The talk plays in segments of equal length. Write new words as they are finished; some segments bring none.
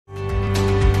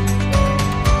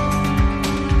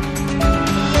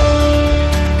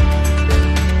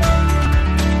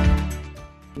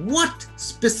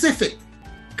specific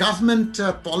government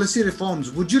policy reforms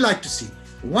would you like to see?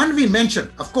 One we mentioned,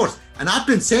 of course, and I've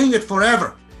been saying it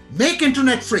forever, make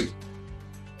internet free.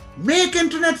 Make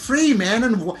internet free, man.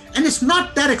 And it's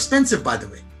not that expensive, by the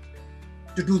way,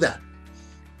 to do that.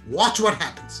 Watch what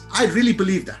happens. I really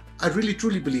believe that. I really,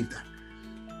 truly believe that.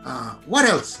 What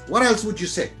else? What else would you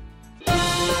say?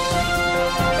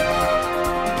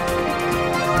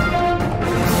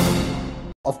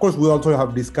 Of course, we also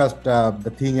have discussed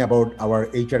the thing about our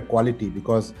HR quality,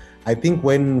 because I think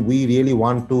when we really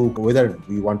want to, whether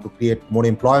we want to create more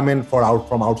employment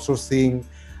from outsourcing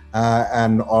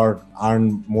and or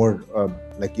earn more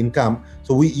like income,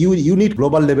 so you need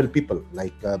global level people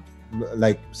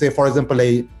like say for example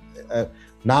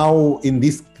now in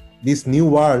this new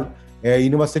world, a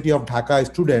University of Dhaka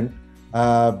student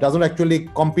doesn't actually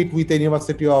compete with a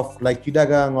university of like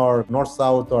Chittagong or North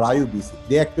South or IUBC.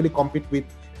 They actually compete with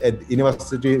a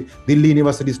university, Delhi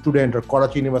University student or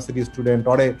Karachi University student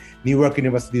or a New York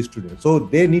University student. So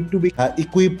they need to be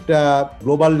equipped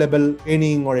global level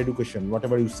training or education,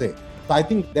 whatever you say. So I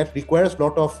think that requires a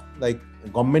lot of like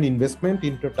government investment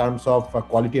into terms of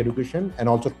quality education and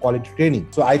also quality training.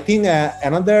 So I think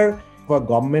another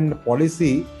government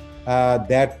policy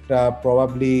that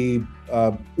probably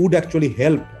would actually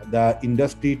help the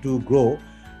industry to grow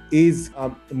is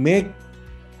make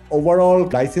overall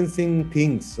licensing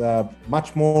things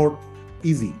much more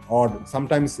easy, or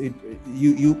sometimes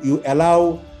you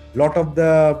allow a lot of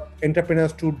the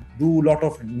entrepreneurs to do a lot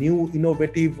of new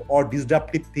innovative or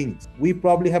disruptive things. We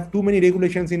probably have too many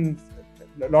regulations in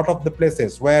a lot of the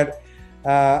places where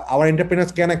our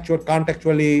entrepreneurs can't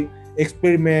actually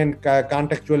experiment,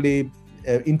 can't actually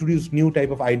introduce new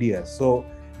type of ideas. So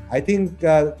I think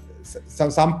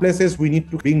some places we need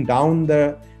to bring down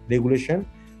the regulation,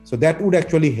 so that would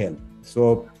actually help.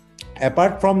 So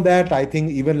apart from that, I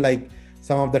think even like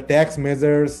some of the tax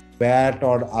measures, VAT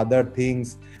or other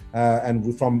things,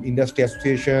 and from industry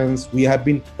associations, we have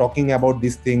been talking about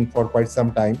this thing for quite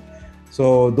some time.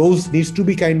 So those needs to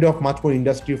be kind of much more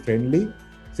industry friendly.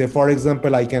 Say for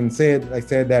example, I say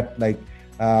that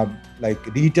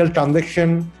like digital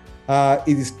transaction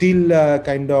is still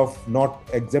kind of not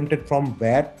exempted from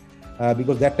VAT,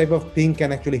 because that type of thing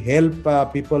can actually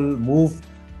help people move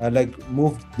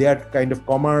their kind of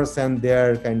commerce and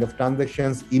their kind of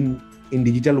transactions in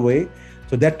digital way.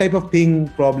 So that type of thing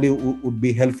probably would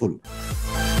be helpful.